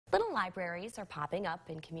Little libraries are popping up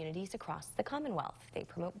in communities across the Commonwealth. They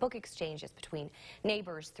promote book exchanges between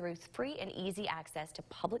neighbors through free and easy access to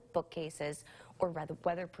public bookcases or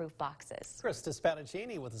weatherproof boxes. Krista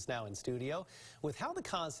Spadaccini with us now in studio with how the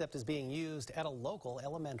concept is being used at a local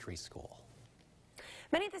elementary school.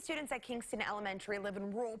 Many of the students at Kingston Elementary live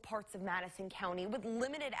in rural parts of Madison County with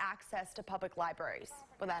limited access to public libraries.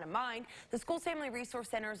 With that in mind, the school's Family Resource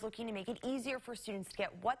Center is looking to make it easier for students to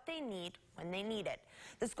get what they need when they need it.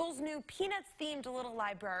 The school's new Peanuts-themed little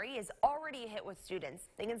library is already a hit with students.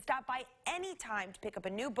 They can stop by any time to pick up a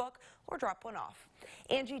new book or drop one off.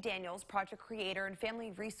 Angie Daniels, project creator and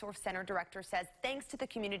Family Resource Center director, says thanks to the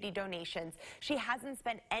community donations, she hasn't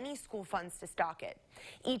spent any school funds to stock it.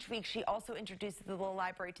 Each week, she also introduces the little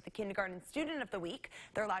library to the kindergarten student of the week.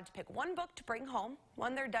 They're allowed to pick one book to bring home.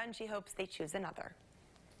 When they're done, she hopes they choose another.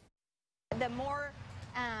 The more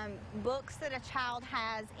books that a child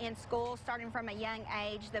has in school, starting from a young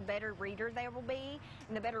age, the better reader they will be.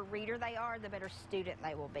 And the better reader they are, the better student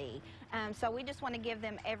they will be. So we just want to give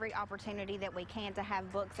them every opportunity that we can to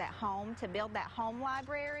have books at home, to build that home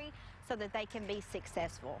library so that they can be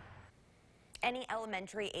successful. Any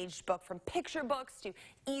elementary-aged book, from picture books to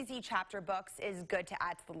easy chapter books, is good to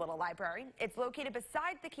add to the little library. It's located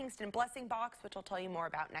beside the Kingston Blessing Box, which I'll tell you more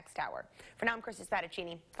about next hour. For now, I'm Krista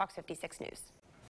Spadaccini, Fox 56 News.